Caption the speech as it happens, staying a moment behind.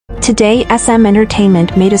Today, SM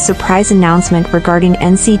Entertainment made a surprise announcement regarding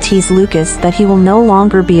NCT's Lucas that he will no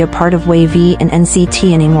longer be a part of Bts V and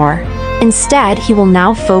NCT anymore. Instead, he will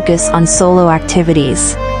now focus on solo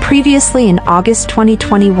activities. Previously in August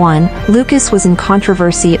 2021, Lucas was in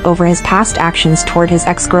controversy over his past actions toward his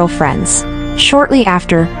ex-girlfriends. Shortly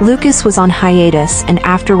after, Lucas was on hiatus, and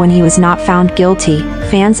after when he was not found guilty,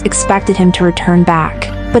 fans expected him to return back.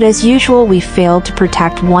 But as usual, we failed to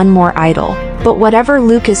protect one more idol. But whatever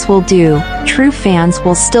Lucas will do, true fans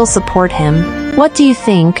will still support him. What do you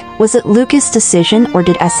think? Was it Lucas' decision or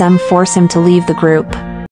did SM force him to leave the group?